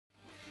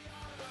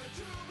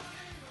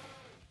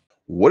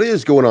What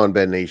is going on,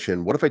 Ben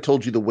Nation? What if I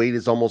told you the wait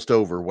is almost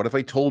over? What if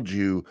I told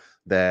you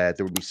that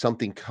there would be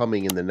something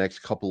coming in the next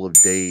couple of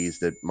days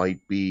that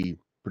might be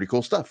pretty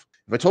cool stuff?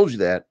 If I told you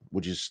that,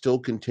 would you still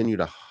continue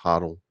to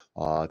hodl?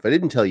 If I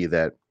didn't tell you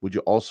that, would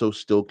you also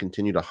still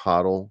continue to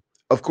hodl?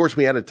 Of course,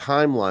 we had a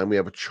timeline, we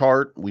have a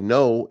chart, we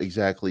know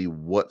exactly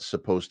what's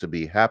supposed to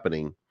be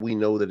happening. We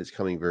know that it's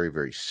coming very,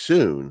 very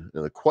soon.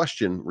 Now, the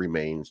question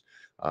remains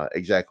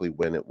exactly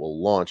when it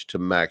will launch to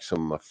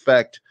maximum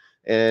effect,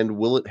 and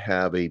will it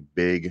have a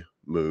big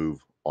move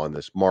on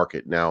this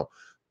market? Now,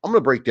 I'm going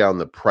to break down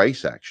the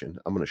price action.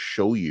 I'm going to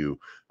show you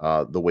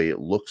the way it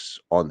looks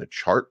on the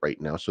chart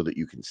right now so that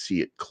you can see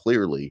it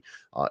clearly.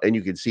 And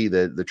you can see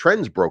that the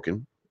trend's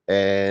broken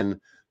and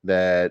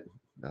that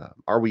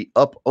are we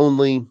up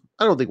only?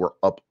 I don't think we're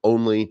up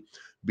only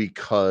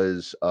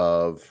because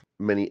of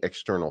many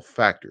external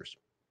factors,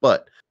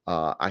 but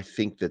I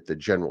think that the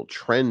general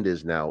trend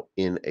is now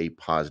in a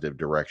positive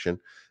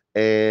direction.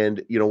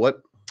 And you know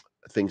what?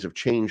 Things have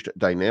changed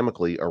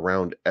dynamically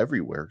around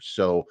everywhere.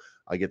 So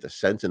I get the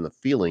sense and the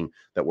feeling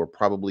that we're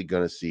probably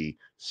going to see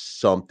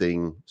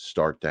something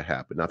start to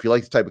happen. Now, if you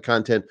like this type of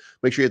content,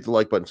 make sure you hit the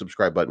like button,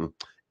 subscribe button,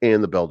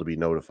 and the bell to be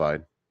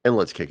notified. And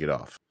let's kick it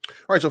off. All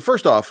right. So,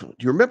 first off, do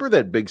you remember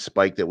that big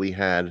spike that we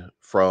had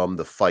from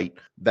the fight?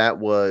 That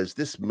was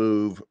this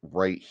move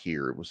right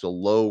here. It was a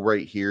low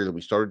right here that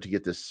we started to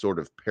get this sort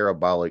of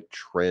parabolic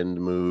trend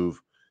move.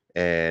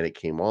 And it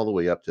came all the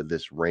way up to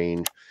this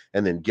range.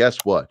 And then guess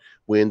what?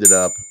 We ended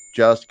up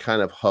just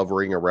kind of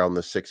hovering around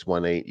the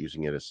 618,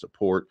 using it as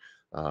support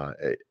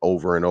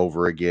over and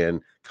over again,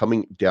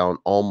 coming down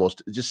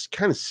almost just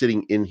kind of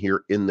sitting in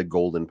here in the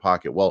golden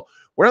pocket. Well,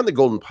 we're not in the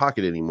golden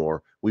pocket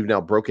anymore. We've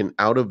now broken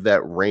out of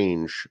that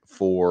range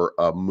for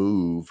a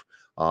move.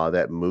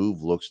 That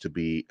move looks to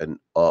be an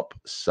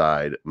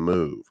upside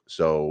move.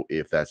 So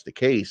if that's the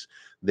case,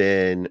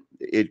 then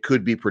it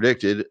could be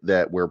predicted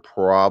that we're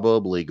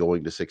probably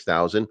going to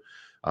 6,000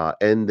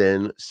 and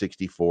then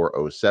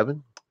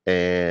 6407.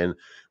 And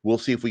we'll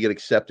see if we get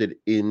accepted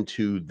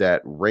into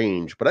that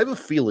range. But I have a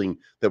feeling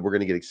that we're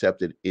going to get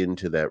accepted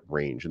into that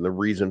range. And the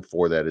reason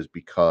for that is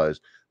because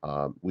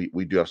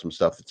we do have some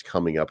stuff that's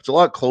coming up. It's a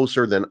lot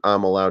closer than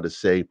I'm allowed to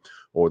say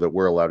or that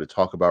we're allowed to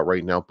talk about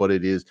right now, but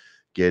it is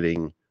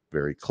getting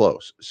very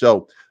close.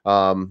 So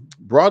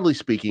broadly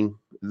speaking,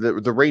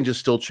 the ranges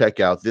still check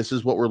out. This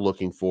is what we're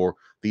looking for.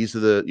 These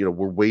are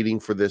we're waiting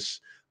for this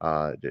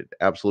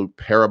absolute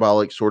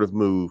parabolic sort of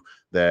move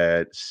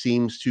that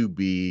seems to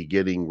be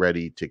getting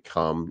ready to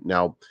come.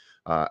 Now,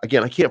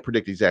 again, I can't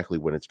predict exactly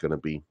when it's going to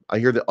be. I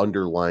hear the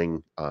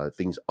underlying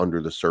things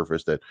under the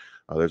surface that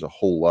there's a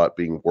whole lot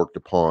being worked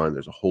upon.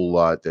 There's a whole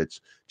lot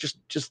that's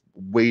just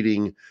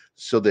waiting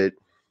so that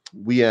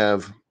we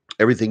have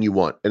everything you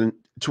want. And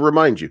to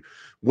remind you,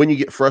 when you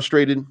get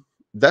frustrated,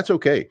 that's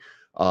okay.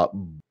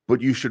 But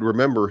you should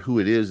remember who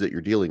it is that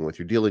you're dealing with.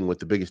 You're dealing with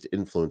the biggest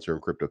influencer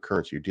in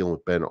cryptocurrency. You're dealing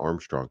with Ben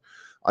Armstrong.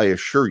 I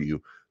assure you,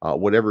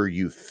 whatever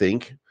you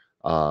think,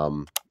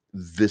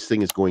 this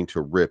thing is going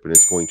to rip and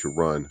it's going to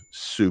run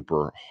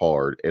super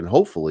hard. And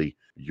hopefully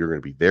you're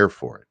going to be there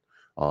for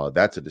it.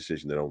 That's a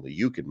decision that only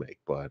you can make.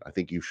 But I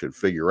think you should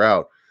figure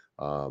out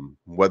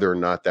whether or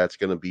not that's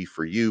going to be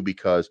for you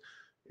because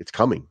it's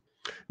coming.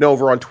 Now,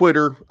 over on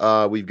Twitter,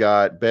 we've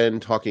got Ben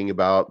talking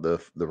about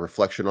the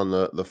reflection on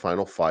the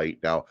final fight.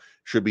 Now,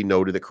 should be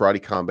noted that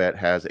Karate Combat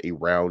has a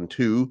round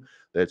 2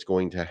 that's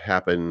going to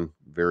happen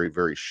very,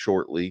 very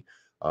shortly.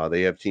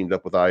 They have teamed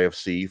up with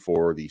IFC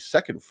for the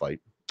second fight,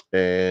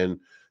 and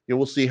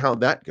we'll see how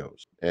that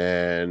goes,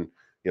 and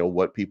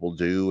what people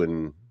do,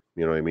 and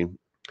what I mean,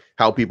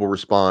 how people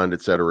respond,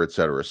 et cetera, et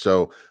cetera.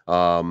 So,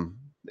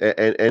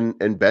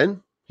 and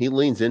Ben, he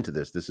leans into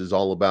this. This is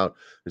all about,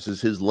 this is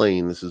his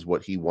lane. This is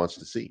what he wants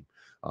to see.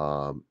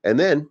 And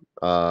then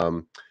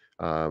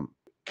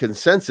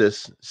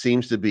consensus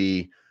seems to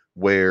be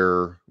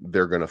where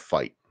they're going to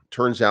fight.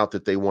 Turns out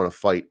that they want to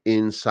fight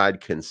inside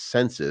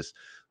consensus.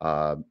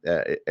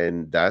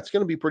 And that's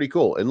going to be pretty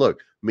cool. And look,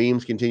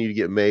 memes continue to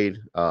get made.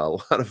 A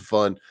lot of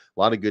fun, a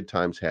lot of good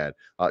times had.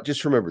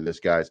 Just remember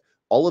this, guys.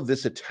 All of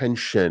this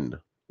attention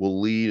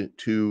will lead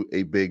to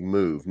a big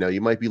move. Now,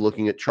 you might be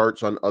looking at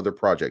charts on other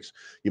projects.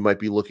 You might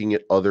be looking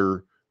at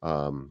other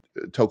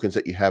tokens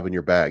that you have in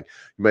your bag.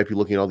 You might be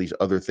looking at all these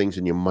other things,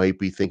 and you might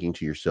be thinking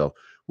to yourself,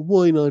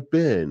 why not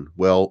Ben?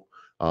 Well,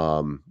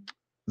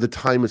 the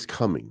time is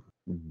coming.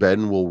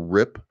 Ben will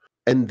rip.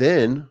 And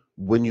then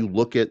when you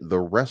look at the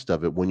rest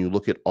of it, when you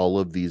look at all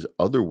of these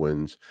other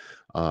ones,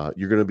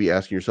 you're going to be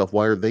asking yourself,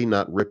 why are they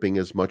not ripping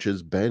as much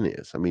as Ben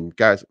is? I mean,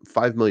 guys,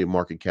 5 million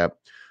market cap,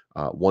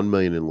 1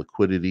 million in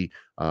liquidity,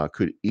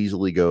 could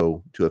easily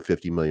go to a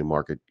 50 million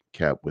market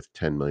cap with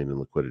 10 million in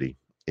liquidity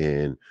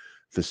in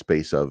the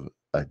space of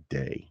a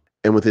day.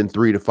 And within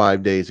 3 to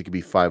 5 days, it could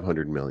be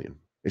 500 million.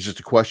 It's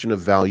just a question of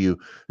value.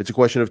 It's a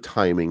question of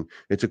timing.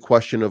 It's a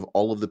question of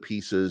all of the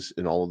pieces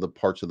and all of the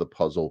parts of the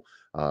puzzle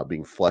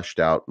being fleshed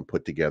out and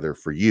put together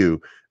for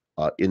you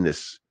in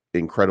this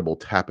incredible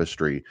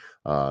tapestry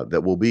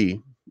that will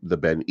be the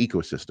Ben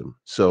ecosystem.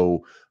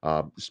 So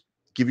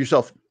Give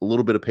yourself a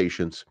little bit of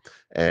patience,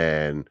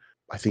 and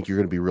I think you're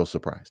going to be real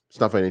surprised. It's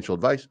not financial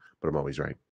advice, but I'm always right.